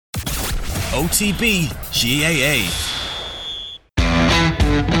OTB GAA.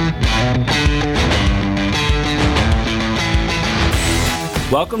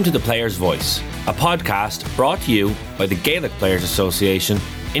 Welcome to The Player's Voice, a podcast brought to you by the Gaelic Players Association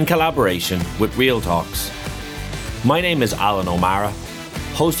in collaboration with Real Talks. My name is Alan O'Mara,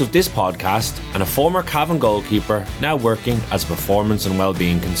 host of this podcast and a former Cavan goalkeeper now working as a performance and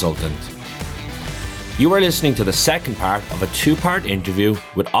wellbeing consultant. You are listening to the second part of a two-part interview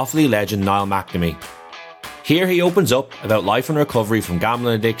with Offaly legend Niall McNamee. Here he opens up about life and recovery from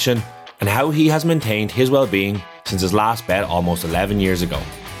gambling addiction and how he has maintained his well-being since his last bet almost 11 years ago.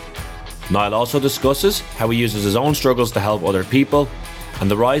 Niall also discusses how he uses his own struggles to help other people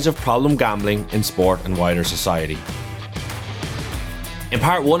and the rise of problem gambling in sport and wider society. In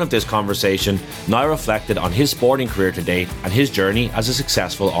part one of this conversation, Niall reflected on his sporting career to date and his journey as a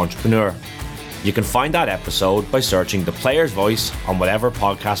successful entrepreneur. You can find that episode by searching The Player's Voice on whatever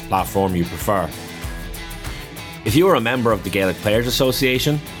podcast platform you prefer. If you are a member of the Gaelic Players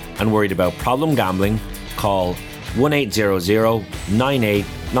Association and worried about problem gambling, call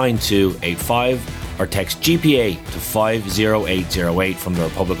 1800-989285 or text GPA to 50808 from the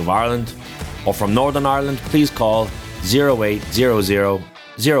Republic of Ireland, or from Northern Ireland, please call 0800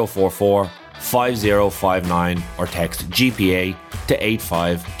 044 5059 or text GPA to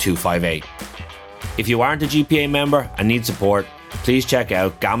 85258. If you aren't a GPA member and need support, please check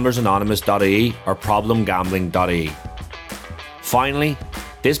out gamblersanonymous.ie or problemgambling.ie. Finally,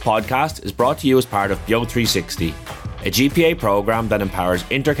 this podcast is brought to you as part of Bio 360, a GPA programme that empowers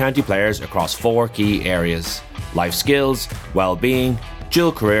inter-county players across four key areas: life skills, well-being,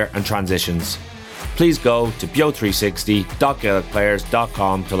 dual career and transitions. Please go to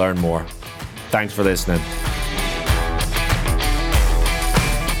bio360.gaelicplayers.com to learn more. Thanks for listening.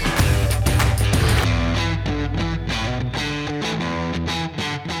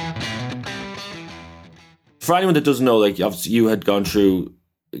 For anyone that doesn't know, like, obviously you had gone through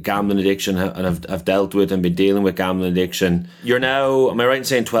gambling addiction and have dealt with and been dealing with gambling addiction. You're now, am I right in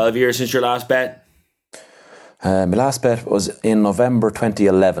saying 12 years since your last bet? My last bet was in November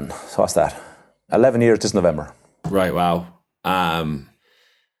 2011. So what's that? 11 years this November. Right, wow. I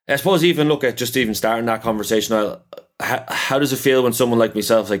suppose even look at just even starting that conversation, how does it feel when someone like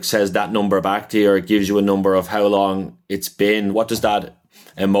myself like says that number back to you, or gives you a number of how long it's been? What does that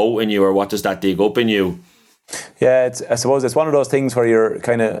emote in you, or what does that dig up in you? Yeah, I suppose it's one of those things where you're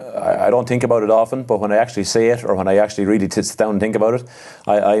kind of, I don't think about it often, but when I actually say it, or when I actually really sit down and think about it,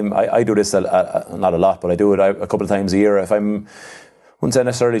 I do this not a lot, but I do it a couple of times a year. If I'm, wouldn't say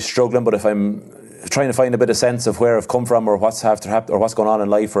necessarily struggling, but if I'm trying to find a bit of sense of where I've come from, or what's after happened, or what's going on in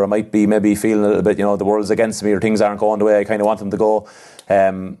life, or I might be maybe feeling a little bit, the world's against me, or things aren't going the way I kind of want them to go.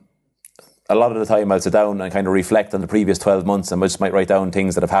 A lot of the time I'll sit down and kind of reflect on the previous 12 months, and I just might write down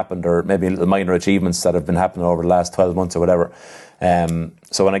things that have happened, or maybe little minor achievements that have been happening over the last 12 months or whatever.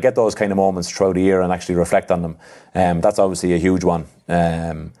 So when I get those kind of moments throughout the year and actually reflect on them, that's obviously a huge one,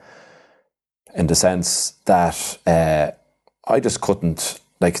 in the sense that I just couldn't,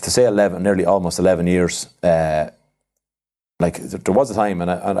 like, to say 11, nearly almost 11 years, like, there was a time,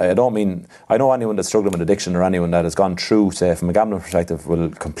 and I don't mean, I know anyone that's struggling with addiction, or anyone that has gone through, say, from a gambling perspective, will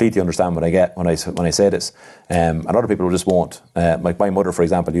completely understand what I get when I say this. And other people just won't. Like my mother, for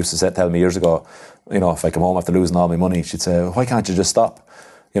example, used to tell me years ago, if I come home after losing all my money, she'd say, why can't you just stop?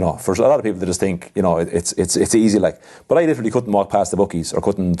 For a lot of people, they just think, it's easy, like. But I literally couldn't walk past the bookies, or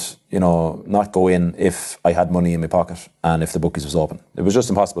couldn't, not go in if I had money in my pocket and if the bookies was open. It was just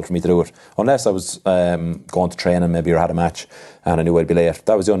impossible for me to do it, unless I was going to training maybe, or had a match and I knew I'd be late.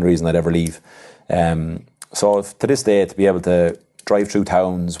 That was the only reason I'd ever leave. So to this day, to be able to drive through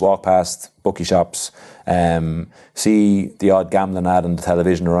towns, walk past bookie shops, see the odd gambling ad on the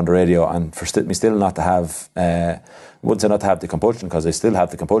television or on the radio, and for me still not to have, wouldn't say not to have the compulsion, because I still have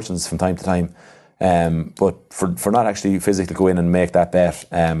the compulsions from time to time, but for not actually physically go in and make that bet,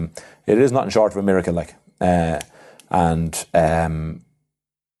 it is nothing short of a miracle, like, and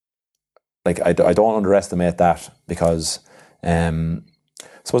like I don't underestimate that, because I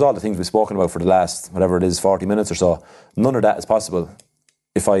suppose all the things we've spoken about for the last, whatever it is, 40 minutes or so, none of that is possible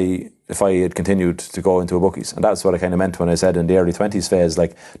if I had continued to go into a bookies. And that's what I kind of meant when I said in the early 20s phase,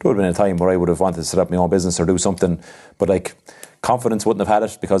 like, there would have been a time where I would have wanted to set up my own business or do something, but like, confidence wouldn't have had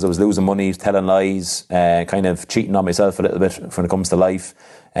it, because I was losing money, telling lies, kind of cheating on myself a little bit when it comes to life,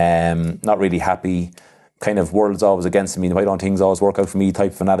 not really happy, kind of world's always against me, why don't things always work out for me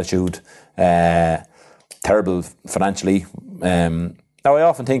type of an attitude, terrible financially, Now, I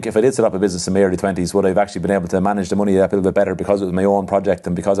often think if I did set up a business in my early 20s, would I have actually been able to manage the money a little bit better because it was my own project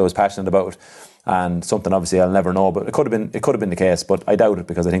and because I was passionate about it, and something obviously I'll never know, but it could have been the case, but I doubt it,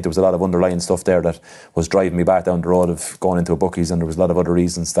 because I think there was a lot of underlying stuff there that was driving me back down the road of going into a bookies, and there was a lot of other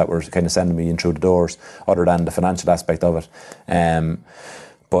reasons that were kind of sending me in through the doors other than the financial aspect of it.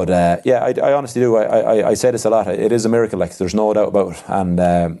 But I honestly do. I say this a lot. It is a miracle, like, there's no doubt about it. And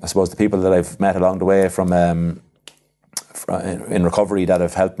I suppose the people that I've met along the way from in recovery that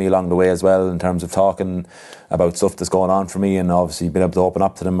have helped me along the way as well, in terms of talking about stuff that's going on for me, and obviously being able to open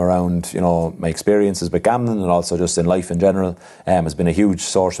up to them around, you know, my experiences with gambling and also just in life in general, has been a huge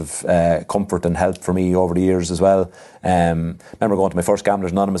source of comfort and help for me over the years as well. Remember going to my first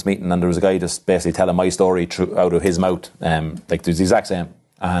Gamblers Anonymous meeting, and there was a guy just basically telling my story out of his mouth, like there's the exact same.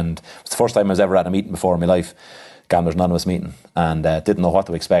 And it was the first time I was ever at a meeting before in my life, Gamblers Anonymous meeting, and didn't know what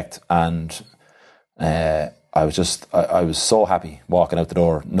to expect. And I was so happy walking out the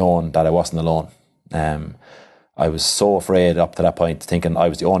door knowing that I wasn't alone. I was so afraid up to that point, thinking I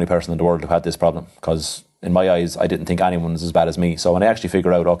was the only person in the world who had this problem, because in my eyes I didn't think anyone was as bad as me. So when I actually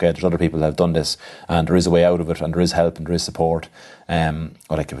figure out, okay, there's other people that have done this and there is a way out of it and there is help and there is support,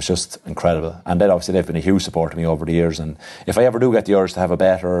 it was just incredible. And then obviously they've been a huge support to me over the years, and if I ever do get the urge to have a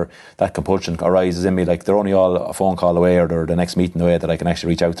bet, or that compulsion arises in me, like, they're only all a phone call away, or they're the next meeting away, that I can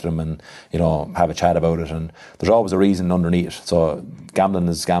actually reach out to them and, you know, have a chat about it. And there's always a reason underneath it. So gambling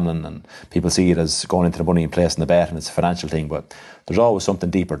is gambling, and people see it as going into the money and placing the bet, and it's a financial thing, but there's always something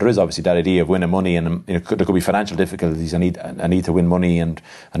deeper. There is obviously that idea of winning money, and there could be financial difficulties. I need to win money, and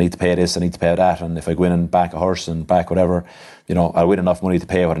I need to pay this, I need to pay that, and if I go in and back a horse and back whatever, you know, I'll win enough money to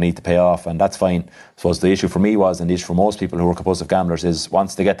pay what I need to pay off, and that's fine. I suppose the issue for me was, and the issue for most people who are compulsive gamblers, is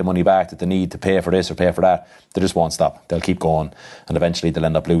once they get the money back that they need to pay for this or pay for that, they just won't stop. They'll keep going, and eventually they'll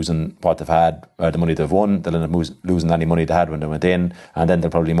end up losing what they've had, or the money they've won. They'll end up losing any money they had when they went in, and then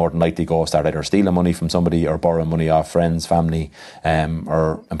they'll probably more than likely go start either stealing money from somebody or borrowing money off friends, family,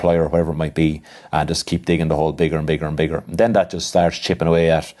 or employer, or whatever it might be, and just keep digging the hole bigger and bigger and bigger. And then that just starts chipping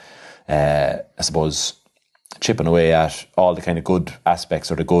away at, chipping away at all the kind of good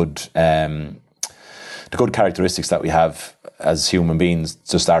aspects, or the good characteristics that we have as human beings,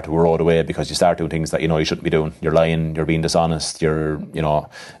 just start to erode away, because you start doing things that you know you shouldn't be doing. You're lying, you're being dishonest, you're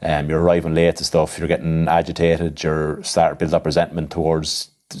arriving late to stuff, you're getting agitated, you're starting to build up resentment towards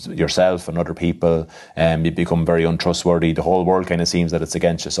yourself and other people, and you become very untrustworthy. The whole world kind of seems that it's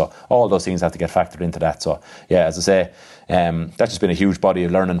against you. So all those things have to get factored into that. So yeah, as I say, that's just been a huge body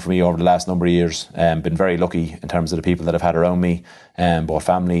of learning for me over the last number of years. Been very lucky in terms of the people that I've had around me, both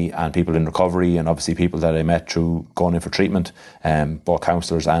family and people in recovery, and obviously people that I met through going in for treatment, both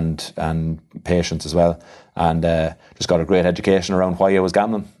counsellors and patients as well. And just got a great education around why I was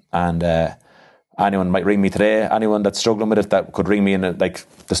gambling. And anyone might ring me today, anyone that's struggling with it, that could ring me, and like,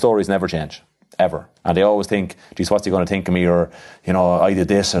 the stories never change, ever. And they always think, geez, what's he going to think of me? Or, you know, I did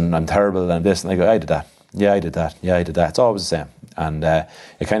this and I'm terrible and this. And I go, I did that. Yeah, I did that. Yeah, I did that. It's always the same. And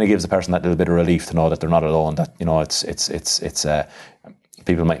it kind of gives the person that little bit of relief to know that they're not alone, that, you know, it's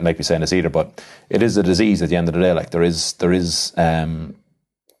people might be saying this either, but it is a disease at the end of the day. Like, there is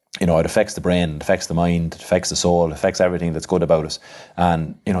you know, it affects the brain, it affects the mind, it affects the soul, it affects everything that's good about us.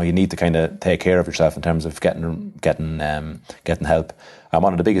 And, you know, you need to kind of take care of yourself in terms of getting help. And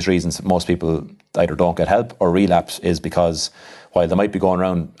one of the biggest reasons that most people either don't get help or relapse is because while they might be going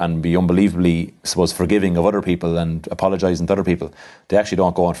around and be unbelievably, I suppose, forgiving of other people and apologising to other people, they actually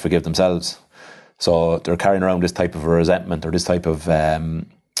don't go and forgive themselves. So they're carrying around this type of resentment, or this type of,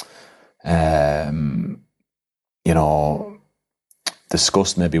 you know,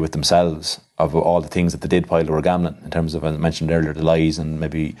 disgust maybe with themselves of all the things that they did while they were gambling, in terms of, as I mentioned earlier, the lies and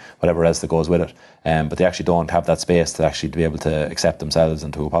maybe whatever else that goes with it. But they actually don't have that space to actually be able to accept themselves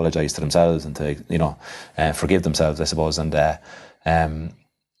and to apologise to themselves and to, you know, forgive themselves, I suppose. And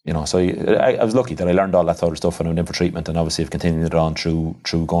you know, so I was lucky that I learned all that sort of stuff when I went in for treatment, and obviously I've continued it on through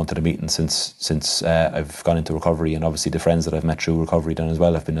going to the meeting since I've gone into recovery. And obviously the friends that I've met through recovery then as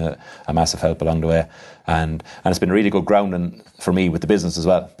well have been a massive help along the way, and it's been a really good grounding for me with the business as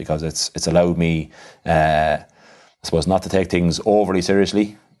well, because it's allowed me, I suppose, not to take things overly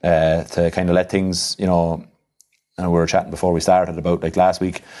seriously, to kind of let things, you know. And we were chatting before we started about, like, last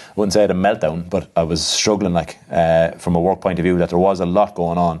week, I wouldn't say I had a meltdown, but I was struggling, like, from a work point of view, that there was a lot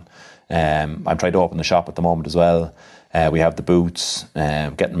going on. I'm trying to open the shop at the moment as well. We have the boots,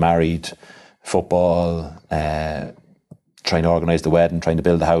 getting married, football, trying to organise the wedding, trying to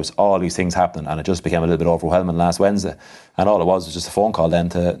build the house, all these things happening, and it just became a little bit overwhelming last Wednesday. And all it was just a phone call then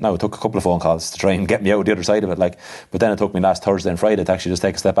it took a couple of phone calls to try and get me out the other side of it, like, but then it took me last Thursday and Friday to actually just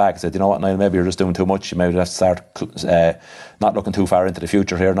take a step back and said, you know what, Niall, maybe you're just doing too much. You maybe have to start not looking too far into the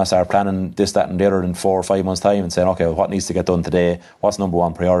future here, not start planning this, that and the other in 4 or 5 months time, and saying, okay, well, what needs to get done today, what's number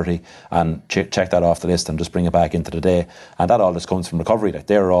one priority, and check that off the list and just bring it back into the day. And that all just comes from recovery. Like,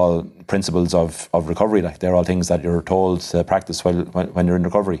 they're all principles of recovery. Like, they're all things that you're told to practice when you're in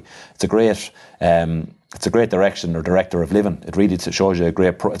recovery. It's a great direction or director of living. It really shows you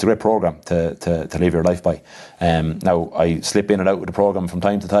it's a great program to live your life by. Now, I slip in and out with the program from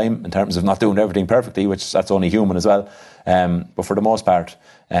time to time in terms of not doing everything perfectly, which that's only human as well. But for the most part,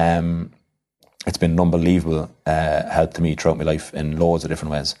 it's been an unbelievable help to me throughout my life in loads of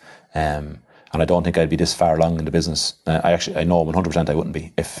different ways. And I don't think I'd be this far along in the business. I know 100% I wouldn't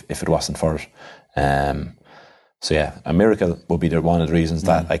be if it wasn't for it. So yeah, a miracle would be one of the reasons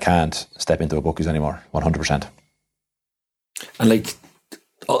that I can't step into a bookies anymore, 100%. And like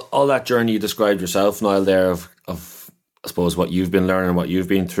all that journey you described yourself, Niall, there of I suppose what you've been learning, what you've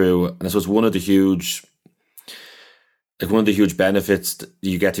been through, and I suppose one of the huge benefits that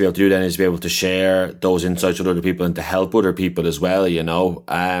you get to be able to do then is to be able to share those insights with other people and to help other people as well, you know.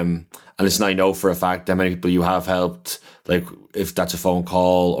 And listen, I know for a fact how many people you have helped, like if that's a phone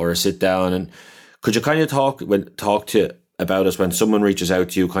call or a sit down. And could you kind of talk to about us when someone reaches out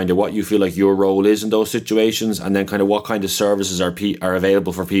to you, kind of what you feel like your role is in those situations, and then kind of what kind of services are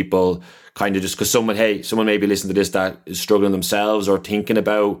available for people, kind of just because someone may be listening to this that is struggling themselves or thinking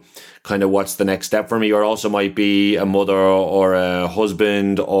about kind of what's the next step for me, or also might be a mother or a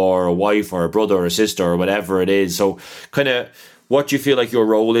husband or a wife or a brother or a sister or whatever it is. So kind of what you feel like your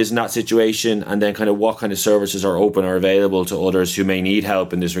role is in that situation, and then kind of what kind of services are open or available to others who may need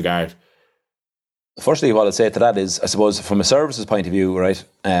help in this regard. Firstly, what I'd say to that is, I suppose, from a services point of view, right,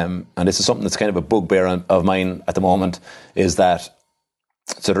 and this is something that's kind of a bugbear of mine at the moment, is that,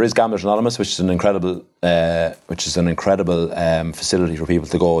 so there is Gamblers Anonymous, which is an incredible facility for people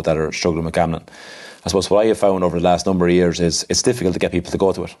to go that are struggling with gambling. I suppose what I have found over the last number of years is it's difficult to get people to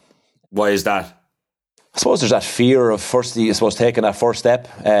go to it. Why is that? I suppose there's that fear of taking that first step.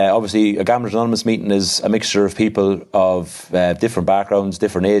 Obviously, a Gamblers Anonymous meeting is a mixture of people of different backgrounds,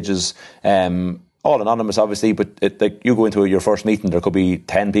 different ages, all anonymous, obviously, but like you go into your first meeting, there could be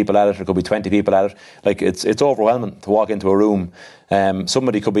 10 people at it, there could be 20 people at it. Like, it's overwhelming to walk into a room.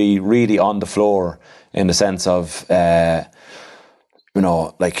 Somebody could be really on the floor in the sense of,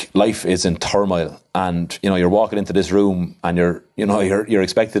 like life is in turmoil, and you're walking into this room and you're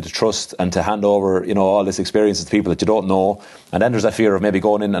expected to trust and to hand over all this experience to people that you don't know, and then there's that fear of maybe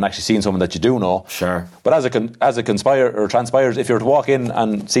going in and actually seeing someone that you do know. Sure. But as it transpires, if you're to walk in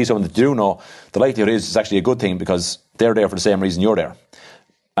and see someone that you do know, the likelihood is it's actually a good thing, because they're there for the same reason you're there.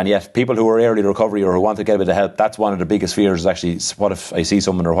 And yet, people who are early recovery or who want to get a bit of help, that's one of the biggest fears, is actually, what if I see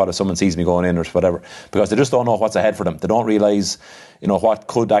someone, or what if someone sees me going in, or whatever, because they just don't know what's ahead for them. They don't realise, what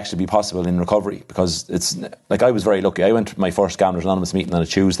could actually be possible in recovery, because it's, like, I was very lucky. I went to my first Gamblers Anonymous meeting on a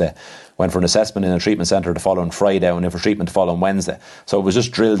Tuesday, went for an assessment in a treatment centre the following Friday, and then for treatment the following Wednesday. So it was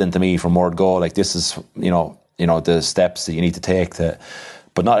just drilled into me from word go, like, this is, the steps that you need to take to...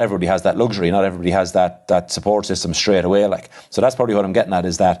 But not everybody has that luxury. Not everybody has that support system straight away. Like, so that's probably what I'm getting at,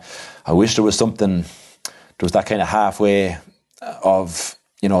 is that I wish there was that kind of halfway of,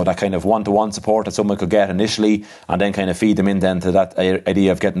 that kind of one-to-one support that someone could get initially, and then kind of feed them in then to that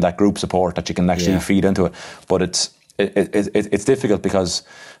idea of getting that group support that you can actually feed into it. But it's difficult, because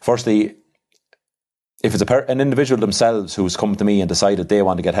firstly, if it's an individual themselves who's come to me and decided they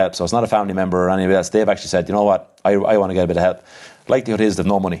want to get help, so it's not a family member or anybody else, they've actually said, you know what, I want to get a bit of help. Likelihood is they've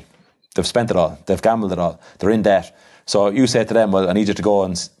no money. They've spent it all. They've gambled it all. They're in debt. So you say to them, well, I need you to go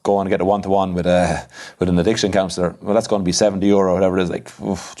and get a one-to-one with an addiction counsellor. Well, that's going to be €70 or whatever it is. Like,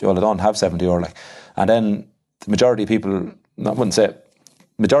 well, I don't have €70. Like, and then the majority of people,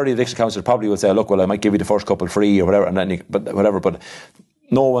 majority of addiction counsellors probably would say, look, well, I might give you the first couple free or whatever, and then but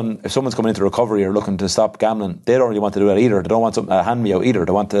no one, if someone's coming into recovery or looking to stop gambling, they don't really want to do that either. They don't want something to hand me out either.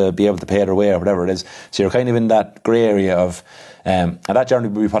 They want to be able to pay their way or whatever it is. So you're kind of in that grey area of, and that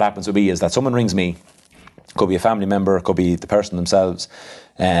generally what happens with me is that someone rings me, could be a family member, could be the person themselves,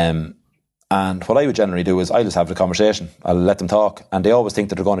 and what I would generally do is I just have the conversation. I'll let them talk, and they always think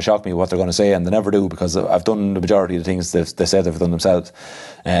that they're going to shock me with what they're going to say, and they never do, because I've done the majority of the things they say they've done themselves.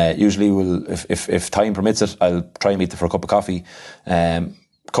 Usually, if time permits it, I'll try and meet them for a cup of coffee,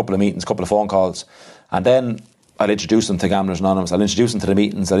 couple of meetings, couple of phone calls, and then I'll introduce them to Gamblers Anonymous. I'll introduce them to the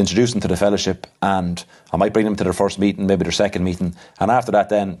meetings, I'll introduce them to the fellowship, and I might bring them to their first meeting, maybe their second meeting, and after that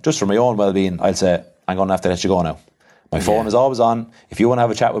then, just for my own well-being, I'll say, I'm going to have to let you go now, My phone is always on. If you want to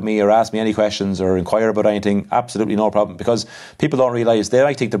have a chat with me or ask me any questions or inquire about anything, absolutely no problem. Because people don't realise, they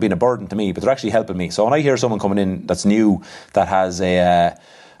might think they're being a burden to me, but they're actually helping me. So when I hear someone coming in that's new, that has a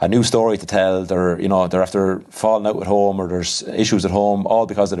new story to tell, they're after falling out at home, or there's issues at home, all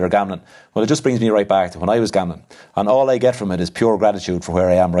because of their gambling. Well, it just brings me right back to when I was gambling. And all I get from it is pure gratitude for where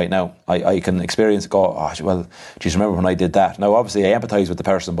I am right now. I can experience, geez, remember when I did that. Now, obviously, I empathise with the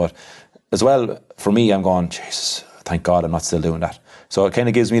person, but as well, for me, I'm going, Jesus, thank God I'm not still doing that. So it kind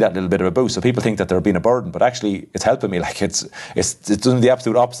of gives me that little bit of a boost. So people think that they're being a burden, but actually it's helping me. Like it's doing the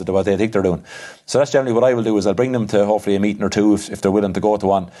absolute opposite of what they think they're doing. So that's generally what I will do, is I'll bring them to hopefully a meeting or two if they're willing to go to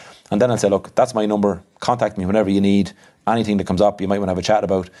one. And then I'll say, look, that's my number. Contact me whenever you need anything that comes up you might want to have a chat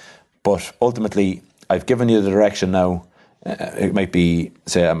about. But ultimately, I've given you the direction now. It might be,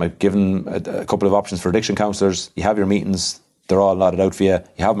 say, I might give them a couple of options for addiction counsellors. You have your meetings. They're all knotted out for you.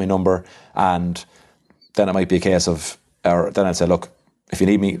 You have my number. And then it might be a case of, or then I'd say, look, if you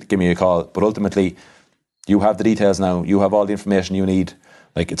need me, give me a call. But ultimately, you have the details now. You have all the information you need.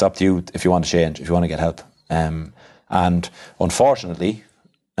 Like, it's up to you if you want to change, if you want to get help. And unfortunately,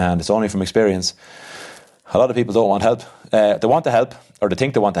 and it's only from experience, a lot of people don't want help. They want to help, or they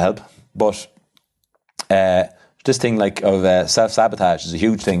think they want to help, but this thing like of self-sabotage is a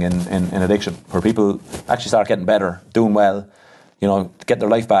huge thing in addiction, where people actually start getting better, doing well, get their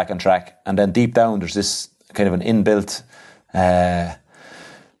life back on track, and then deep down there's this kind of an inbuilt, I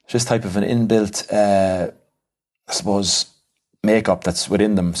suppose, makeup that's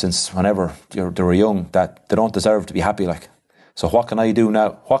within them since whenever they were young, that they don't deserve to be happy. Like, so what can I do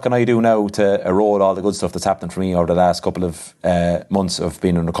now? What can I do now to erode all the good stuff that's happening for me over the last couple of months of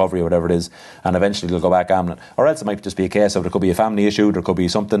being in recovery or whatever it is, and eventually they'll go back gambling? Or else it might just be a case of, there could be a family issue, there could be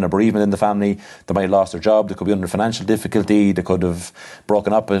something, a bereavement in the family, they might have lost their job, they could be under financial difficulty, they could have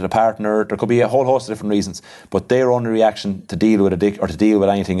broken up with a partner, there could be a whole host of different reasons. But their only reaction to deal with addiction or to deal with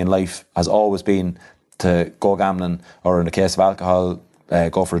anything in life has always been to go gambling, or in the case of alcohol,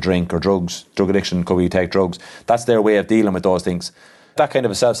 go for a drink, or drug addiction, could be take drugs. That's their way of dealing with those things. That kind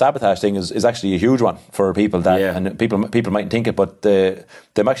of a self-sabotage thing is actually a huge one for people. And people mightn't think it, but they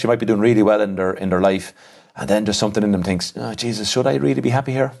actually might be doing really well in their life, and then just something in them thinks, oh, Jesus, should I really be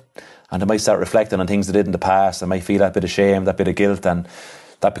happy here? And they might start reflecting on things they did in the past. They might feel that bit of shame, that bit of guilt, and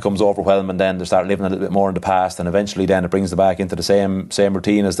that becomes overwhelming. Then they start living a little bit more in the past, and eventually then it brings them back into the same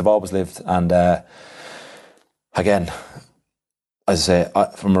routine as they've always lived. And again, as I say,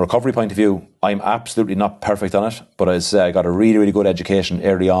 from a recovery point of view, I'm absolutely not perfect on it, but I got a really, really good education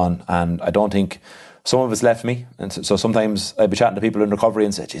early on, and I don't think some of it's left me. And so sometimes I'd be chatting to people in recovery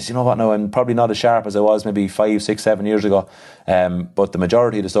and say, geez, you know what, now I'm probably not as sharp as I was maybe 5, 6, 7 years ago, but the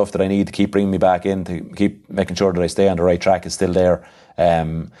majority of the stuff that I need to keep bringing me back in, to keep making sure that I stay on the right track, is still there.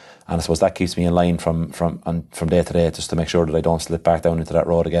 And I suppose that keeps me in line from day to day, just to make sure that I don't slip back down into that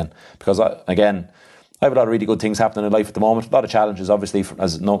road again. Because I have a lot of really good things happening in life at the moment. A lot of challenges, obviously,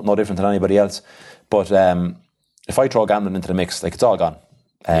 as no different than anybody else. But if I throw gambling into the mix, like, it's all gone.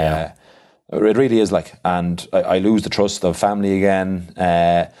 It really is, like. And I lose the trust of family again.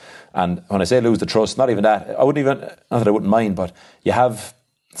 And when I say lose the trust, not even that. Not that I wouldn't mind, but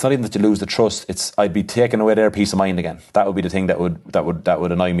it's not even that you lose the trust. It's, I'd be taking away their peace of mind again. That would be the thing that would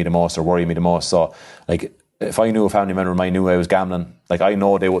annoy me the most, or worry me the most. So, like, if I knew a family member of mine knew I was gambling, like, I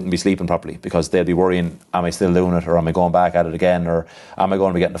know they wouldn't be sleeping properly, because they'd be worrying, am I still doing it, or am I going back at it again, or am I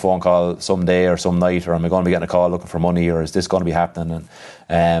going to be getting a phone call someday or some night, or am I going to be getting a call looking for money, or is this going to be happening?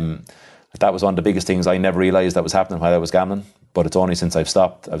 And that was one of the biggest things I never realised that was happening while I was gambling. But it's only since I've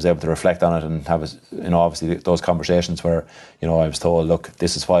stopped I was able to reflect on it and have, obviously those conversations where, I was told, look,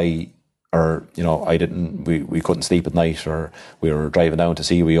 this is why, or, we couldn't sleep at night, or we were driving down to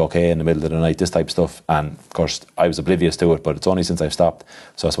see we okay in the middle of the night, this type of stuff. And of course I was oblivious to it, but it's only since I've stopped.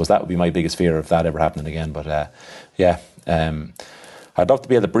 So I suppose that would be my biggest fear, if that ever happening again. But I'd love to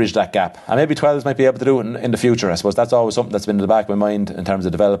be able to bridge that gap, and maybe 12s might be able to do it in the future. I suppose that's always something that's been in the back of my mind, in terms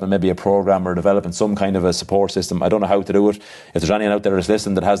of developing maybe a program, or developing some kind of a support system. I don't know how to do it. If there's anyone out there that's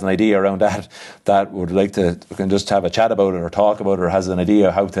listening that has an idea around that would like to, we can just have a chat about it, or talk about it, or has an idea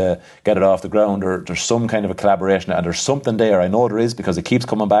how to get it off the ground, or there's some kind of a collaboration, and there's something there. I know there is, because it keeps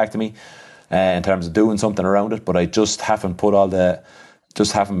coming back to me in terms of doing something around it, but I just haven't been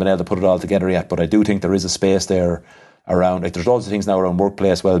able to put it all together yet. But I do think there is a space there around, like, there's loads of things now around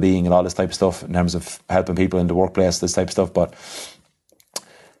workplace well-being and all this type of stuff, in terms of helping people in the workplace, this type of stuff. But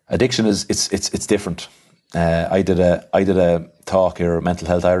addiction is it's different. I did a talk here, Mental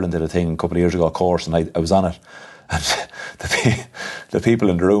Health Ireland did a thing a couple of years ago, a course, and I was on it, and the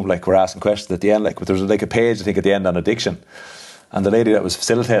people in the room, like, were asking questions at the end, like, there was like a page, I think, at the end on addiction, And the lady that was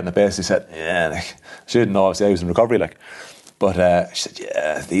facilitating it basically said, yeah, like, she didn't know obviously I was in recovery, like. But she said,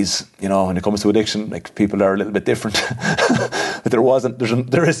 yeah, these, you know, when it comes to addiction, like, people are a little bit different. But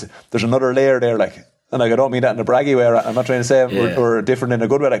there's another layer there, like, and like, I don't mean that in a braggy way. I'm not trying to say we're different in a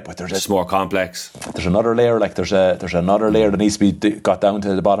good way, like, but it's more complex. There's another layer, like, there's another layer that needs to be got down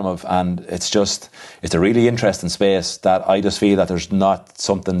to the bottom of, and it's a really interesting space that I just feel that there's not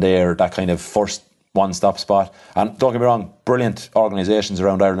something there, that kind of first one-stop spot. And don't get me wrong, brilliant organisations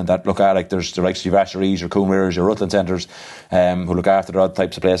around Ireland that look at, like, there's the likes of your Vasheries, your Coombeers, your Rutland Centres, who look after the odd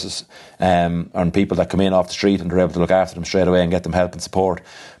types of places, and people that come in off the street and they're able to look after them straight away and get them help and support.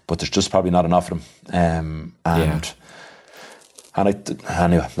 But there's just probably not enough of them.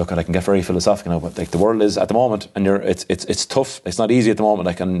 Anyway, look, I can get very philosophical now, but like, the world is at the moment, and it's tough. It's not easy at the moment.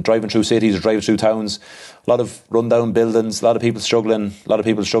 Like, and driving through cities or driving through towns, a lot of rundown buildings, a lot of people struggling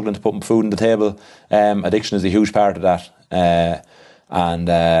to put food on the table. Addiction is a huge part of that.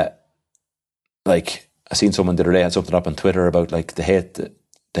 Like, I seen someone the other day had something up on Twitter about, like, they hate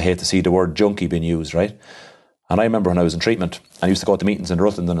to see the word junkie being used, right? And I remember when I was in treatment, I used to go to meetings in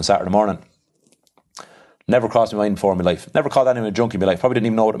Rutland on a Saturday morning. Never crossed my mind before in my life. Never called anyone a junkie in my life. Probably didn't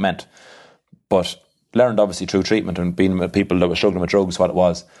even know what it meant. But learned obviously through treatment and being with people that were struggling with drugs what it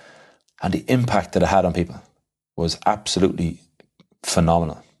was. And the impact that it had on people was absolutely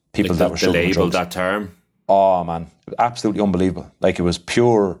phenomenal. People that were struggling with drugs. That term. Oh man, absolutely unbelievable. Like, it was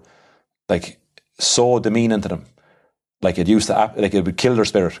pure, like, so demeaning to them. Like, it would kill their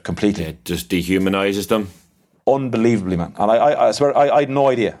spirit completely. It just dehumanises them. Unbelievably, man. And I swear, I had no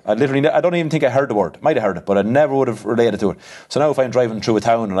idea. I don't even think I heard the word. Might have heard it, but I never would have related to it. So now if I'm driving through a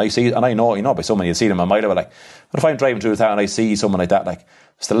town and I see, and I know, you know, by someone you'd see them a mile away, like, but if I'm driving through a town and I see someone like that, like,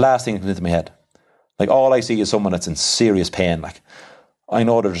 it's the last thing that comes into my head. Like, all I see is someone that's in serious pain. Like, I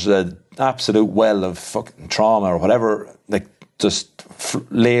know there's an absolute well of fucking trauma or whatever, like, just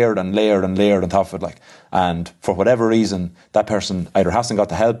layered and layered and layered on top of it, like. And for whatever reason, that person either hasn't got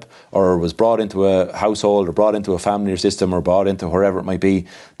the help or was brought into a household or brought into a family system or brought into wherever it might be,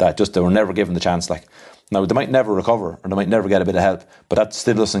 that just they were never given the chance. Like, now, they might never recover or they might never get a bit of help, but that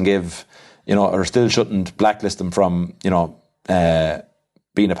still doesn't give, you know, or still shouldn't blacklist them from, you know,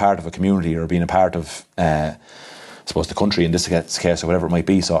 being a part of a community or being a part of, I suppose, the country in this case or whatever it might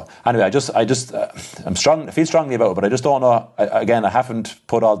be. So anyway, I feel strongly about it, but I just don't know. I haven't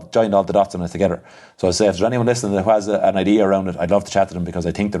joined all the dots on it together. So I say, if there's anyone listening that has an idea around it, I'd love to chat to them, because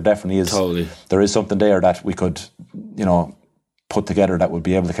I think there definitely is. Totally. There is something there that we could, you know, put together that would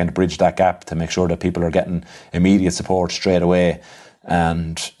be able to kind of bridge that gap to make sure that people are getting immediate support straight away,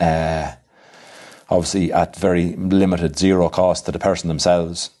 and obviously at very limited, zero cost to the person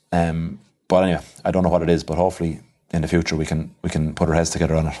themselves. But anyway, I don't know what it is, but hopefully in the future we can put our heads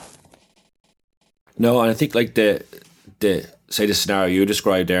together on it. No, and I think, like, the scenario you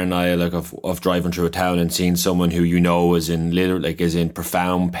described there, Niall, like, of driving through a town and seeing someone who, you know, is in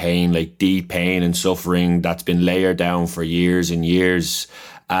profound pain, like deep pain and suffering that's been layered down for years and years.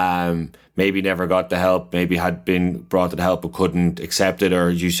 Maybe never got the help, maybe had been brought to the help but couldn't accept it, or,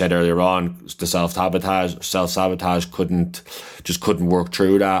 as you said earlier on, the self-sabotage couldn't work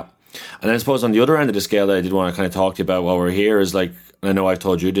through that. And I suppose on the other end of the scale that I did want to kind of talk to you about while we're here is, like, and I know I've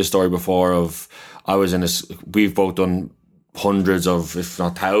told you this story before, of we've both done hundreds of, if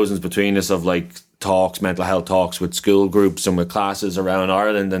not thousands between us, of, like, mental health talks with school groups and with classes around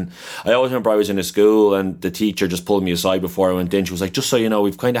Ireland. And I always remember I was in a school and the teacher just pulled me aside before I went in. She was like, just so you know,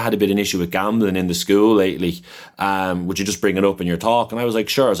 we've kind of had a bit of an issue with gambling in the school lately. Would you just bring it up in your talk? And I was like,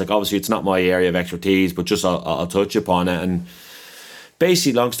 sure. I was like, obviously it's not my area of expertise, but just I'll touch upon it. And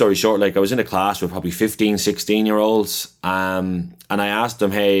basically, long story short, like, I was in a class with probably 15, 16-year-olds, and I asked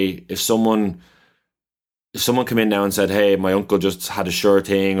them, hey, if someone came in now and said, hey, my uncle just had a sure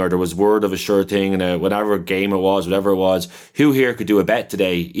thing, or there was word of a sure thing in whatever game it was, whatever it was, who here could do a bet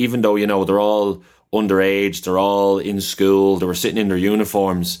today, even though, you know, they're all underage, they're all in school, they were sitting in their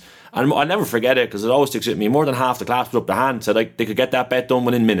uniforms. And I'll never forget it, because it always sticks with me. More than half the class put up their hand, said, like, they could get that bet done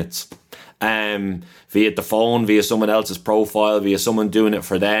within minutes. Via the phone, via someone else's profile, via someone doing it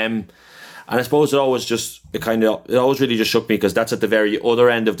for them. And I suppose it always really just shook me, because that's at the very other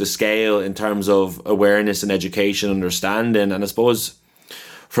end of the scale in terms of awareness and education, understanding. And I suppose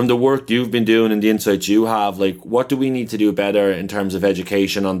from the work you've been doing and the insights you have, like, what do we need to do better in terms of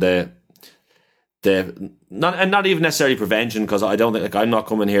education on not even necessarily prevention, because I don't think, like, I'm not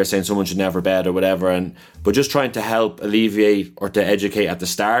coming here saying someone should never bet or whatever, but just trying to help alleviate or to educate at the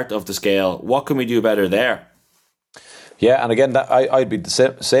start of the scale. What can we do better there? Yeah, and again, that I'd be the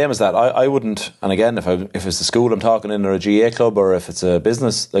same as that. I wouldn't, and again, if it's the school I'm talking in, or a GA club, or if it's a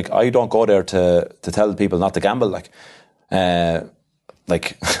business, like, I don't go there to tell people not to gamble. Like,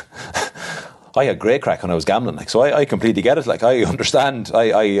 like, I had great crack when I was gambling. Like, so I completely get it. Like, I understand.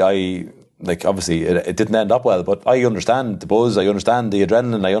 I like, obviously it didn't end up well, but I understand the buzz. I understand the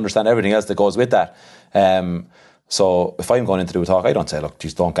adrenaline. I understand everything else that goes with that. So if I'm going in to do a talk, I don't say, look,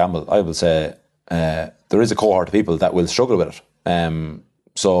 geez, don't gamble. I will say there is a cohort of people that will struggle with it.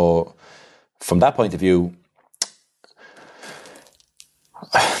 So from that point of view,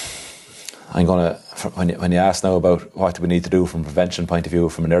 I'm going to, when you ask now about what do we need to do from a prevention point of view,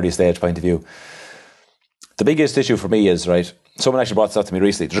 from an early stage point of view, the biggest issue for me is, right, someone actually brought this up to me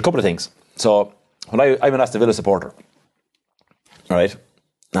recently. There's a couple of things. So when I'm an Aston Villa supporter, right,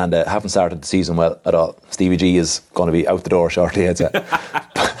 and haven't started the season well at all. Stevie G is going to be out the door shortly, I'd say.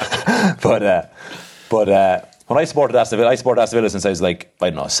 but when I supported Aston Villa since I was like,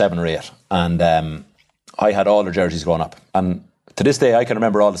 I don't know, 7 or 8. And I had all their jerseys growing up. And to this day, I can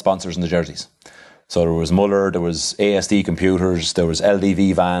remember all the sponsors in the jerseys. So there was Muller, there was ASD computers, there was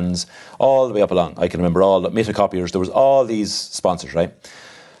LDV vans, all the way up along. I can remember all the Metacopiers. There was all these sponsors, right?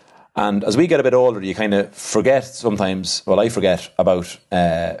 And as we get a bit older, you kind of forget sometimes, well, I forget about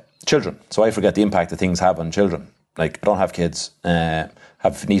children. So I forget the impact that things have on children. Like, I don't have kids,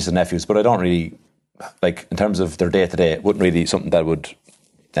 have nieces and nephews, but I don't really, like, in terms of their day-to-day, it wouldn't really be something that would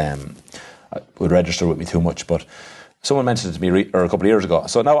register with me too much. But someone mentioned it to me a couple of years ago.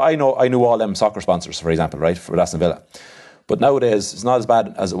 So now I knew all them soccer sponsors, for example, right, for Aston Villa. But nowadays, it's not as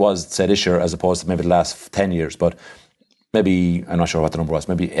bad as it was, say, this year, as opposed to maybe the last 10 years. But maybe, I'm not sure what the number was,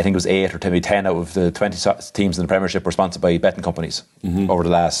 maybe I think it was 8 or maybe 10 out of the 20 teams in the Premiership were sponsored by betting companies over the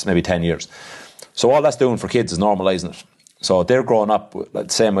last maybe 10 years. So all that's doing for kids is normalising it. So they're growing up the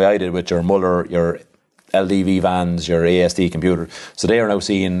same way I did with your Muller, your LDV vans, your ASD computer. So they are now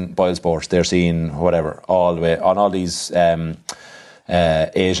seeing Boyle Sports, they're seeing whatever, all the way on all these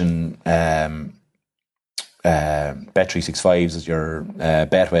Asian Bet365s, your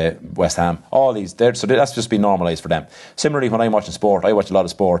Betway, West Ham, all these. So that's just been normalised for them. Similarly, when I'm watching sport, I watch a lot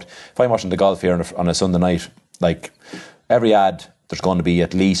of sport. If I'm watching the golf here on a Sunday night, like every ad, there's going to be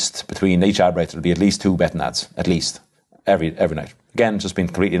at least, between each ad break, there'll be at least 2 betting ads, at least, every night. Again, just been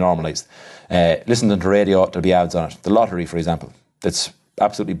completely normalised. Listening to radio, there'll be ads on it. The lottery, for example, that's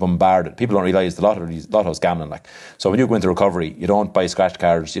absolutely bombarded. People don't realise the lotto's gambling. Like, so when you go into recovery, you don't buy scratch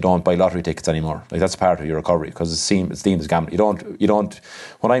cards, you don't buy lottery tickets anymore. Like, that's part of your recovery because it's deemed as gambling. You don't.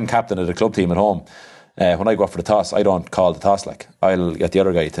 When I'm captain of the club team at home, when I go up for the toss, I don't call the toss. Like, I'll get the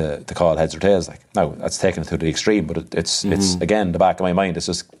other guy to call heads or tails. Like, now that's taken it to the extreme, but it's again the back of my mind. It's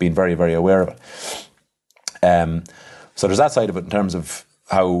just being very, very aware of it. So there's that side of it in terms of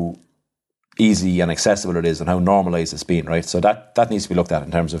how easy and accessible it is and how normalised it's been, right? So that needs to be looked at in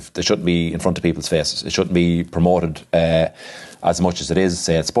terms of it shouldn't be in front of people's faces. It shouldn't be promoted as much as it is,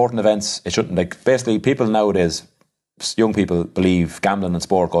 say, at sporting events. It shouldn't, like, basically people nowadays, young people believe gambling and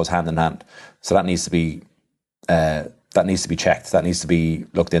sport goes hand in hand. So that needs to be checked. That needs to be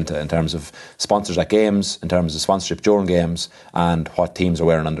looked into in terms of sponsors at games, in terms of sponsorship during games, and what teams are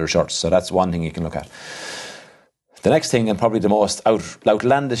wearing on their shirts. So that's one thing you can look at. The next thing, and probably the most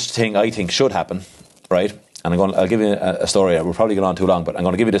outlandish thing I think should happen, right? And I'll give you a story. We're probably going on too long, but I'm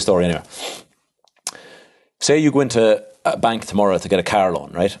going to give you this story anyway. Say you go into a bank tomorrow to get a car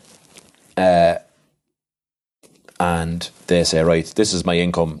loan, right? And they say, right, this is my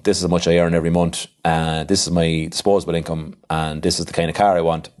income, this is how much I earn every month, this is my disposable income, and this is the kind of car I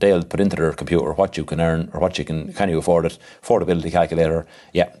want. They'll put into their computer what you can earn or what you can you afford it, affordability calculator.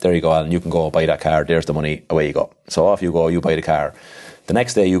 Yeah, there you go, and you can go buy that car, there's the money, away you go. So off you go, you buy the car. The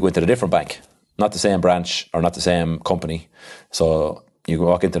next day you go into a different bank, not the same branch or not the same company. So you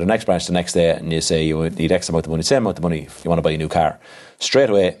walk into the next branch the next day and you say you need X amount of money, same amount of money if you want to buy a new car. Straight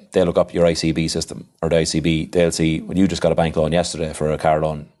away, they'll look up your ICB system or the ICB. They'll see, when you just got a bank loan yesterday for a car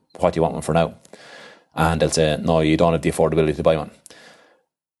loan, what do you want one for now? And they'll say, no, you don't have the affordability to buy one.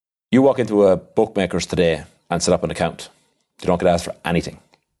 You walk into a bookmaker's today and set up an account. You don't get asked for anything,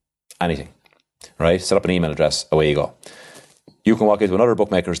 right? Set up an email address, away you go. You can walk into another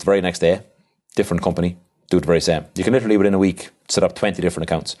bookmaker's the very next day, different company, do the very same. You can literally within a week set up 20 different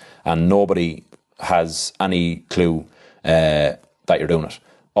accounts and nobody has any clue that you're doing it.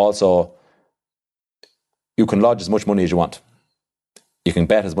 Also, you can lodge as much money as you want. You can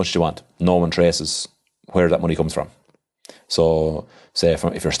bet as much as you want. No one traces where that money comes from. So, say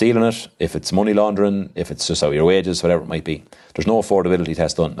if you're stealing it, if it's money laundering, if it's just out of your wages, whatever it might be, there's no affordability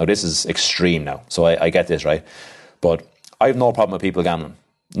test done. Now, this is extreme now, so I get this, right? But I have no problem with people gambling.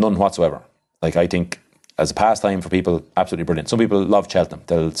 None whatsoever. Like, I think as a pastime for people, absolutely brilliant. Some people love Cheltenham.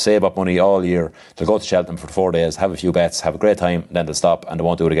 They'll save up money all year. They'll go to Cheltenham for 4 days, have a few bets, have a great time, and then they'll stop and they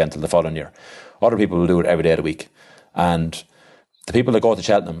won't do it again until the following year. Other people will do it every day of the week. And the people that go to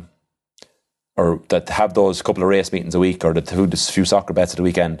Cheltenham or that have those couple of race meetings a week or that do a few soccer bets at the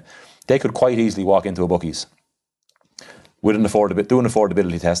weekend, they could quite easily walk into a bookies with do an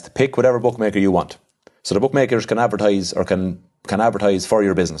affordability test, pick whatever bookmaker you want. So the bookmakers can advertise or can advertise for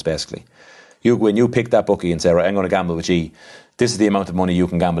your business, basically. When you pick that bookie and say, right, I'm going to gamble with G, this is the amount of money you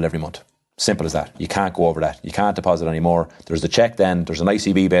can gamble every month. Simple as that. You can't go over that. You can't deposit anymore. There's the check then. There's an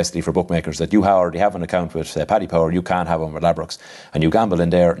ICB basically for bookmakers that you already have an account with, say, Paddy Power. You can't have one with Ladbrokes. And you gamble in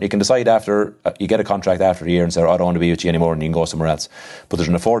there. You can decide after, you get a contract after the year and say, I don't want to be with you anymore, and you can go somewhere else. But there's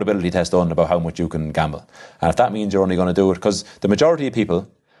an affordability test done about how much you can gamble. And if that means you're only going to do it, because the majority of people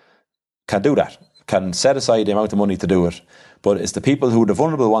can do that, can set aside the amount of money to do it. But it's the people who are the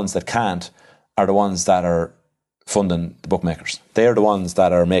vulnerable ones that can't are the ones that are funding the bookmakers. They're the ones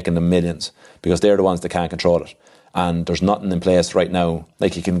that are making the millions because they're the ones that can't control it. And there's nothing in place right now.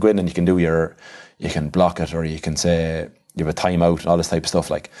 Like you can go in and you can block it, or you can say you have a timeout and all this type of stuff.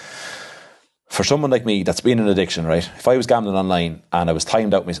 Like for someone like me that's been an addiction, right? If I was gambling online and I was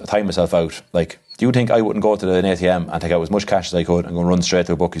timed myself out, like, do you think I wouldn't go to an ATM and take out as much cash as I could and go and run straight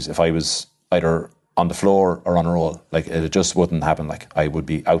to a bookies if I was either on the floor or on a roll? Like it just wouldn't happen. Like I would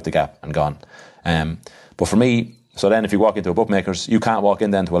be out the gap and gone. But for me, so then if you walk into a bookmakers, you can't walk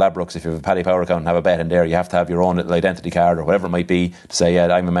in then to a Ladbrokes if you have a Paddy Power account and have a bet in there. You have to have your own little identity card or whatever it might be to say, yeah,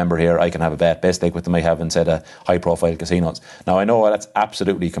 I'm a member here, I can have a bet. Basically like what they might have in, say, the high profile casinos. Now I know that's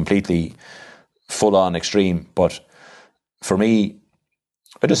absolutely completely full on extreme, but for me,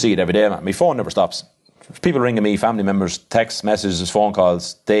 I just see it every day, man. My phone never stops. People ringing me, family members, text messages, phone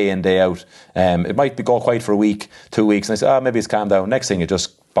calls, day in, day out. It might go quiet for a week, 2 weeks, and I say, maybe it's calmed down. Next thing, it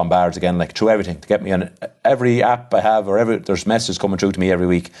just bombards again, like through everything to get me on every app I have, or there's messages coming through to me every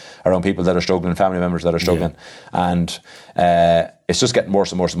week around people that are struggling, family members that are struggling, and it's just getting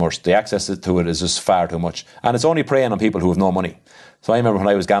worse and worse and worse. The access to it is just far too much, and it's only preying on people who have no money. So I remember when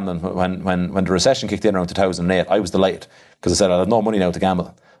I was gambling, when the recession kicked in around 2008, I was delighted because I said I had no money now to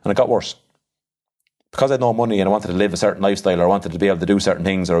gamble, and it got worse. Because I had no money and I wanted to live a certain lifestyle, or I wanted to be able to do certain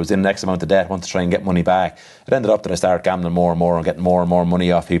things, or I was in X amount of debt, wanted to try and get money back, it ended up that I started gambling more and more and getting more and more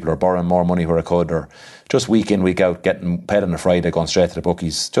money off people, or borrowing more money where I could, or just week in, week out, getting paid on a Friday, going straight to the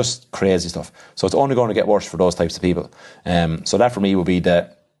bookies, just crazy stuff. So it's only going to get worse for those types of people. So that for me would be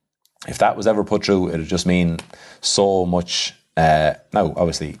that if that was ever put through, it would just mean so much. Now,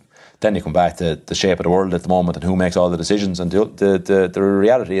 obviously, then you come back to the shape of the world at the moment and who makes all the decisions. And the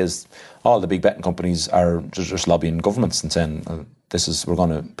reality is all the big betting companies are just lobbying governments and saying, we're going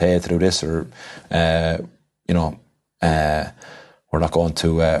to pay through this, or, we're not going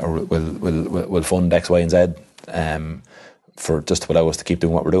to, or we'll fund X, Y and Z for just to allow us to keep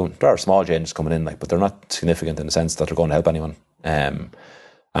doing what we're doing. There are small changes coming in, but they're not significant in the sense that they're going to help anyone.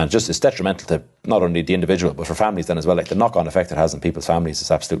 And it's detrimental to not only the individual, but for families then as well. Like the knock-on effect it has on people's families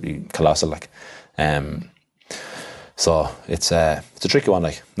is absolutely colossal. So it's a tricky one.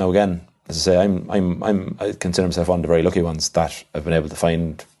 Like now again, as I say, I consider myself one of the very lucky ones that I've been able to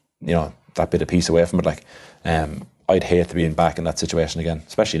find, that bit of peace away from it. Like I'd hate to be back in that situation again,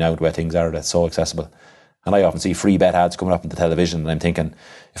 especially now the way things are. That's so accessible. And I often see free bet ads coming up on the television, and I'm thinking,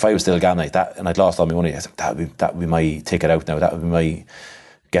 if I was still gambling like that and I'd lost all my money, I think that would be my ticket out now. That would be my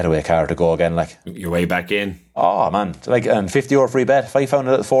getaway car to go again. Like your way back in. Oh man, like, and €50 free bet. If I found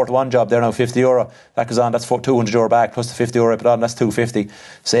a little 4-to-1 job there now, €50 that goes on, that's €200 back plus the €50 I put on, that's €250.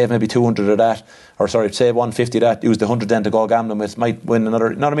 Save maybe 200 of that, or sorry, save 150 of that. Use the 100 then to go gambling with. Might win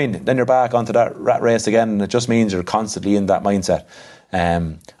another. You know what I mean? Then you're back onto that rat race again. And it just means you're constantly in that mindset.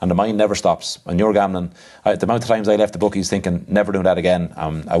 And the mind never stops. When you're gambling, the amount of times I left the bookies thinking, never doing that again.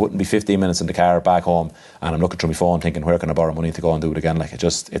 I wouldn't be 15 minutes in the car back home, and I'm looking through my phone thinking, where can I borrow money to go and do it again? Like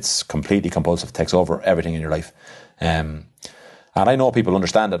it's completely compulsive. It takes over everything in your life. And I know people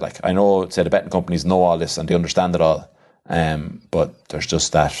understand it. Like I know, say, the betting companies know all this and they understand it all. But there's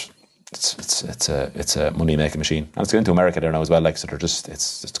just that. It's a money making machine, and it's going to America there now as well. Like so, they're just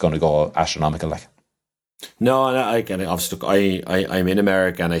it's going to go astronomical. Like. No, and I get it. Obviously, I'm in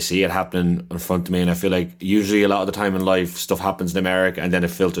America and I see it happening in front of me, and I feel like usually a lot of the time in life stuff happens in America and then it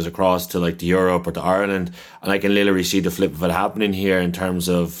filters across to like to Europe or to Ireland, and I can literally see the flip of it happening here in terms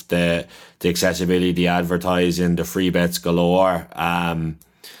of the accessibility, the advertising, the free bets galore, and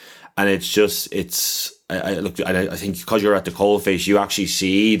it's just I think because you're at the coalface, you actually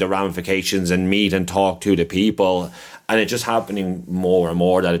see the ramifications and meet and talk to the people. And it's just happening more and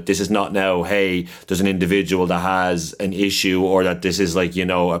more that this is not now, hey, there's an individual that has an issue, or that this is like,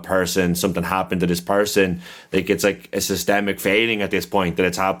 a person, something happened to this person. Like it's like a systemic failing at this point that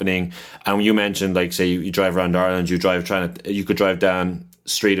it's happening. And when you mentioned, like, say you drive around Ireland, you could drive down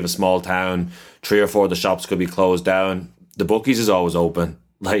street of a small town, 3 or 4 of the shops could be closed down. The bookies is always open,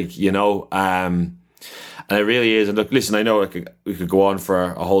 and it really is. And look, listen, I know we could go on for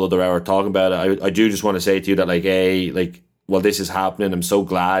a whole other hour talking about it. I do just want to say to you that while this is happening, I'm so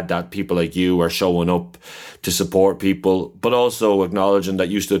glad that people like you are showing up to support people, but also acknowledging that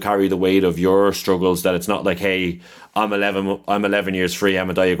you still carry the weight of your struggles, that it's not like, hey, I'm 11 years free, I'm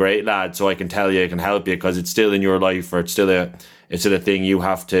a great lad, so I can tell you, I can help you, because it's still in your life, or it's still a thing you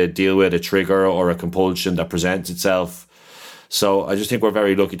have to deal with, a trigger or a compulsion that presents itself. So I just think we're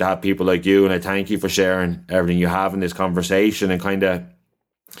very lucky to have people like you, and I thank you for sharing everything you have in this conversation. And kind of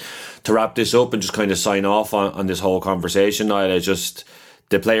to wrap this up and just kind of sign off on this whole conversation, Niall,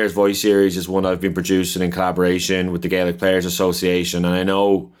 the Players' Voice series is one I've been producing in collaboration with the Gaelic Players Association. And I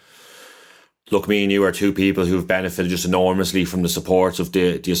know, look, me and you are two people who've benefited just enormously from the supports of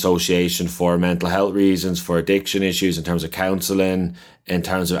the association for mental health reasons, for addiction issues, in terms of counselling, in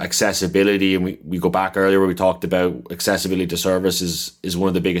terms of accessibility. And we go back earlier where we talked about accessibility to services is one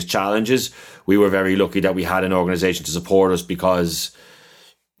of the biggest challenges. We were very lucky that we had an organisation to support us because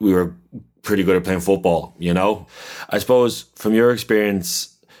we were pretty good at playing football, I suppose from your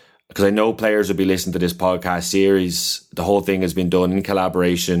experience, because I know players will be listening to this podcast series, the whole thing has been done in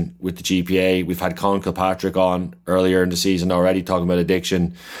collaboration with the GPA. We've had Conn Kilpatrick on earlier in the season already talking about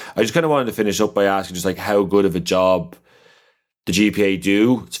addiction. I just kind of wanted to finish up by asking just how good of a job the GPA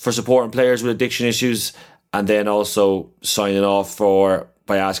do for supporting players with addiction issues, and then also signing off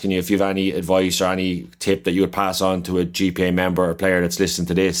by asking you if you have any advice or any tip that you would pass on to a GPA member or player that's listening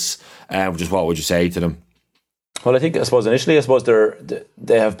to this, just what would you say to them? Well, initially,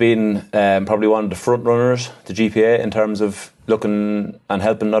 they have been probably one of the front runners, the GPA, in terms of looking and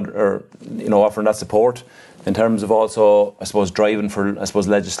helping offering that support, in terms of also, driving for,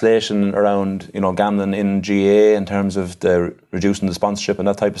 legislation around, gambling in GAA, in terms of the reducing the sponsorship and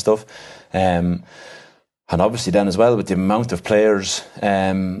that type of stuff. And obviously then as well, with the amount of players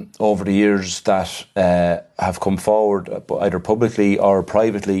over the years that have come forward, either publicly or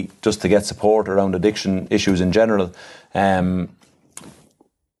privately, just to get support around addiction issues in general, that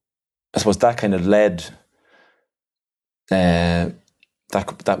kind of led, that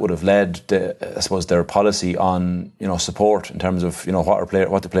would have led, their policy on, support in terms of,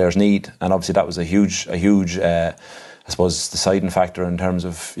 what the players need. And obviously that was a huge deciding factor in terms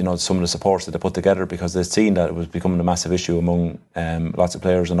of, some of the supports that they put together, because they'd seen that it was becoming a massive issue among lots of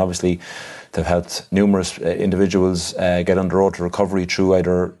players. And obviously they've helped numerous individuals get on the road to recovery through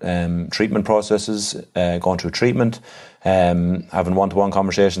either treatment processes, going through treatment, having one-to-one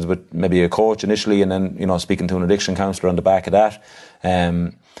conversations with maybe a coach initially, and then, speaking to an addiction counsellor on the back of that.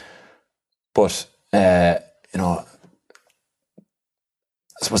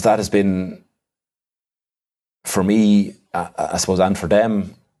 That has been, for me, and for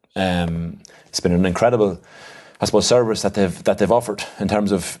them, it's been an incredible, service that they've offered in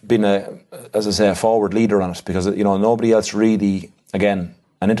terms of being a forward leader on it, because nobody else really, again,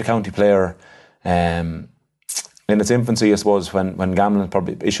 an intercounty player, in its infancy, when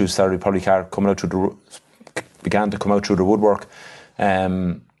gambling issues began to come out through the woodwork.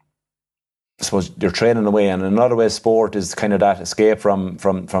 You're training away, and in another way, sport is kind of that escape from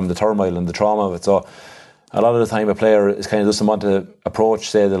the turmoil and the trauma of it. So a lot of the time, a player is kind of doesn't want to approach,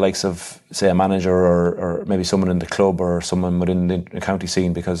 say, the likes of, say, a manager or maybe someone in the club or someone within the county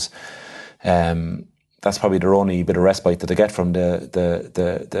scene, because that's probably their only bit of respite that they get from the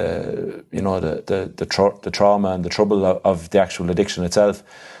trauma and the trouble of the actual addiction itself.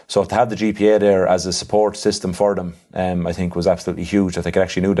 So to have the GPA there as a support system for them, I think was absolutely huge. That they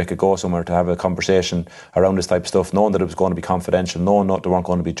actually knew they could go somewhere to have a conversation around this type of stuff, knowing that it was going to be confidential, knowing that they weren't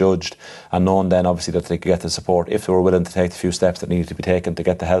going to be judged, and knowing then obviously that they could get the support if they were willing to take the few steps that needed to be taken to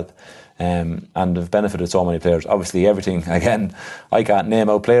get the help. And they've benefited so many players. Obviously, everything, again, I can't name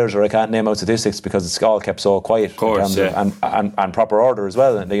out players or I can't name out statistics because it's all kept so quiet. Of course, in terms of, and proper order as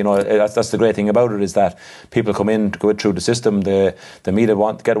well. And, that's the great thing about it, is that people come in to go through the system, they meet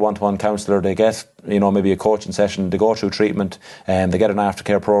get a one-to-one counsellor, they get, maybe a coaching session, they go through treatment, they get an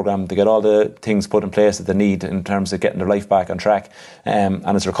aftercare programme, they get all the things put in place that they need in terms of getting their life back on track. And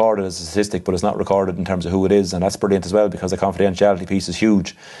it's recorded as a statistic, but it's not recorded in terms of who it is. And that's brilliant as well, because the confidentiality piece is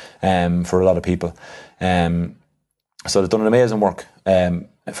huge. For a lot of people. So they've done an amazing work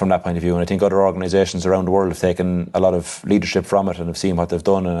from that point of view, and I think other organisations around the world have taken a lot of leadership from it and have seen what they've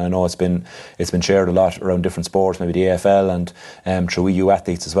done. And I know it's been shared a lot around different sports, maybe the AFL and through EU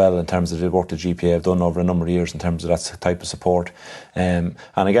athletes as well, in terms of the work the GPA have done over a number of years in terms of that type of support. And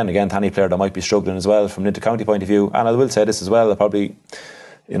again, to any player that might be struggling as well from an inter-county point of view, and I will say this as well, probably,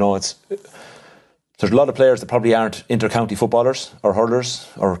 there's a lot of players that probably aren't inter-county footballers or hurlers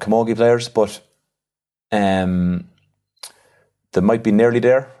or camogie players, but they might be nearly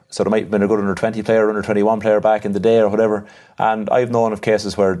there. So there might have been a good under 20 player, under 21 player back in the day or whatever. And I've known of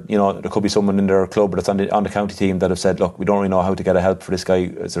cases where, there could be someone in their club that's on the county team that have said, look, we don't really know how to get a help for this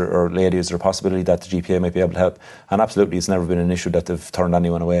guy or lady. Is there a possibility that the GPA might be able to help? And absolutely, it's never been an issue that they've turned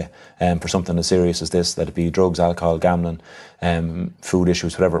anyone away for something as serious as this, that it be drugs, alcohol, gambling, food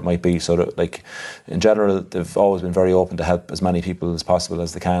issues, whatever it might be. So that, like, in general, they've always been very open to help as many people as possible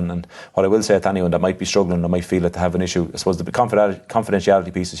as they can. And what I will say to anyone that might be struggling or might feel that they have an issue, I suppose the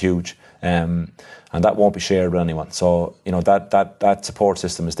confidentiality piece is huge, and that won't be shared with anyone. So that support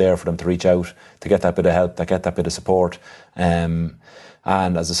system is there for them to reach out, to get that bit of help, to get that bit of support, and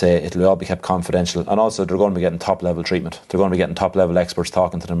as I say, it'll all be kept confidential. And also, they're going to be getting top level treatment. They're going to be getting top level experts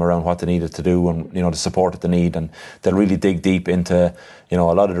talking to them around what they needed to do and the support that they need, and they'll really dig deep into a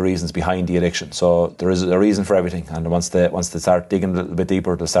lot of the reasons behind the addiction. So there is a reason for everything, and once they start digging a little bit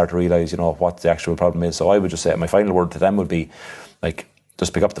deeper, they'll start to realise what the actual problem is. So I would just say my final word to them would be, like,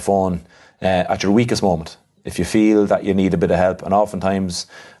 just pick up the phone at your weakest moment. If you feel that you need a bit of help, and oftentimes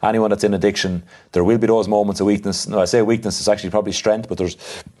anyone that's in addiction, there will be those moments of weakness. No, I say weakness is actually probably strength, but there's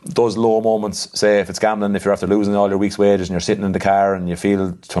those low moments. Say if it's gambling, if you're after losing all your week's wages and you're sitting in the car and you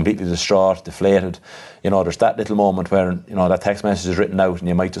feel completely distraught, deflated, there's that little moment where that text message is written out and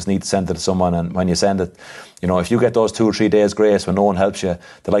you might just need to send it to someone. And when you send it, if you get those 2 or 3 days grace when no one helps you,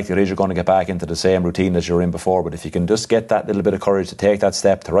 the likelihood is you're going to get back into the same routine as you were in before. But if you can just get that little bit of courage to take that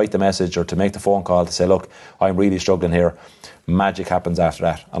step, to write the message or to make the phone call to say, look, I'm really struggling here, magic happens after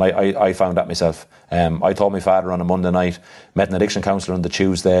that. And I found that myself. I told my father on a Monday night, met an addiction counsellor on the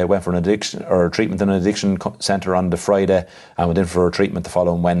Tuesday, went for an addiction or treatment in an addiction centre on the Friday, and went in for a treatment the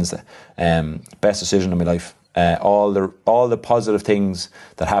following Wednesday. Best decision of my life. All the positive things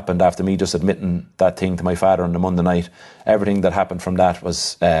that happened after me just admitting that thing to my father on the Monday night, everything that happened from that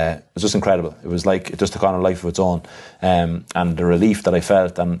was just incredible. It was like it just took on a life of its own, and the relief that I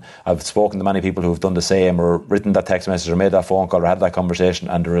felt. And I've spoken to many people who have done the same, or written that text message, or made that phone call, or had that conversation,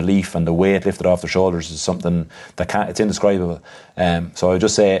 and the relief and the weight lifted off their shoulders is something that it's indescribable. So I would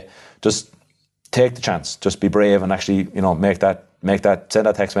just say, just take the chance, just be brave, and actually send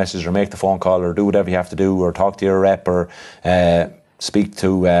that text message or make the phone call or do whatever you have to do, or talk to your rep, or speak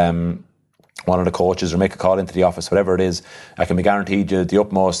to one of the coaches, or make a call into the office, whatever it is. I can be guaranteed you the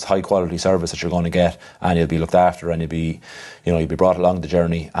utmost high quality service that you're going to get, and you'll be looked after, and you'll be brought along the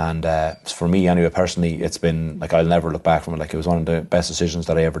journey. And for me anyway, personally, it's been like, I'll never look back from it. Like, it was one of the best decisions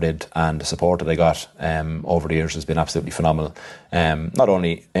that I ever did, and the support that I got over the years has been absolutely phenomenal. Not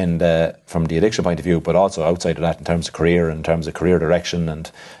only from the addiction point of view, but also outside of that, in terms of career, in terms of career direction.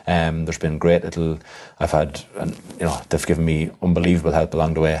 And there's been great little I've had, and they've given me unbelievable help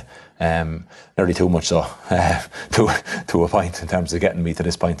along the way. Nearly too much so, to a point, in terms of getting me to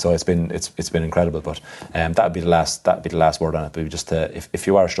this point. So it's been incredible. But that would be the last word on it. But just if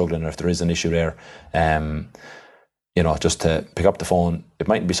you are struggling, or if there is an issue there, just to pick up the phone. It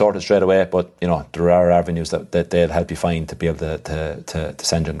mightn't be sorted straight away, but there are avenues that they'll help you find to be able to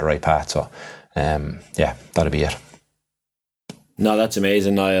send you on the right path. So that'll be it. No, that's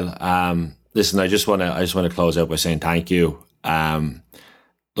amazing, Niall. Listen, I just want to close out by saying thank you.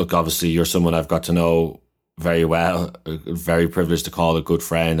 Look, obviously you're someone I've got to know very well, very privileged to call a good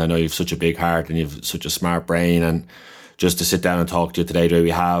friend. I know you've such a big heart and you've such a smart brain, and just to sit down and talk to you today the way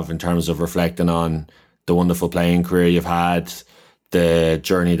we have, in terms of reflecting on the wonderful playing career you've had, the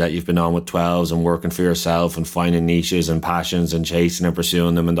journey that you've been on with 12s, and working for yourself and finding niches and passions and chasing and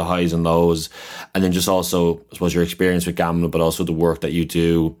pursuing them, and the highs and lows, and then just also, I suppose, your experience with gambling, but also the work that you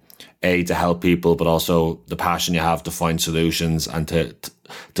do, to help people, but also the passion you have to find solutions and to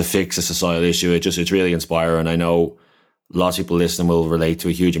fix a societal issue. It's really inspiring. I know lots of people listening will relate to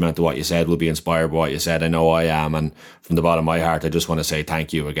a huge amount of what you said, will be inspired by what you said. I know I am, and from the bottom of my heart, I just want to say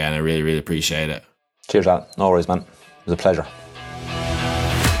thank you again. I really, really appreciate it. Cheers, Al. No worries, man. It was a pleasure.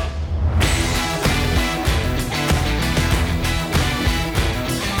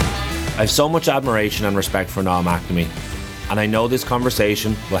 I have so much admiration and respect for Niall McNamee, and I know this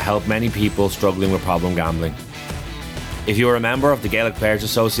conversation will help many people struggling with problem gambling. If you are a member of the Gaelic Players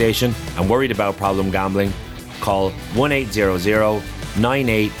Association and worried about problem gambling, call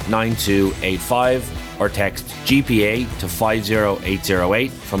 1800-989285 or text GPA to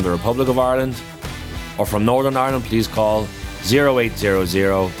 50808 from the Republic of Ireland, or from Northern Ireland, please call 0800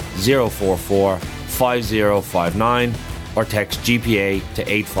 044 5059 or text GPA to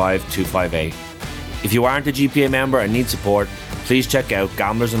 85258. If you aren't a GPA member and need support, please check out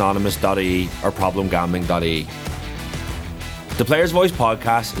gamblersanonymous.ie or problemgambling.ie. The Players Voice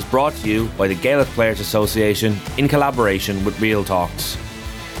podcast is brought to you by the Gaelic Players Association in collaboration with Real Talks.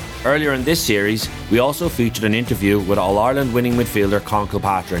 Earlier in this series, we also featured an interview with All-Ireland winning midfielder Conn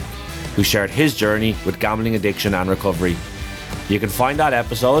Kilpatrick, who shared his journey with gambling addiction and recovery. You can find that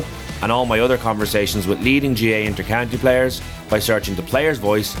episode and all my other conversations with leading GA inter-county players by searching The Players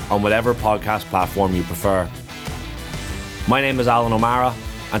Voice on whatever podcast platform you prefer. My name is Alan O'Mara,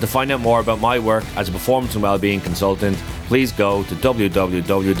 and to find out more about my work as a performance and wellbeing consultant, please go to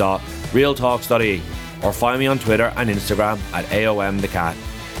www.realtalks.ie or find me on Twitter and Instagram at AOMTheCat.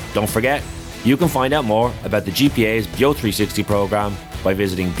 Don't forget, you can find out more about the GPA's Bio360 programme by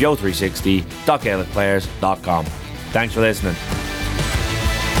visiting bio360.gaelicplayers.com. Thanks for listening.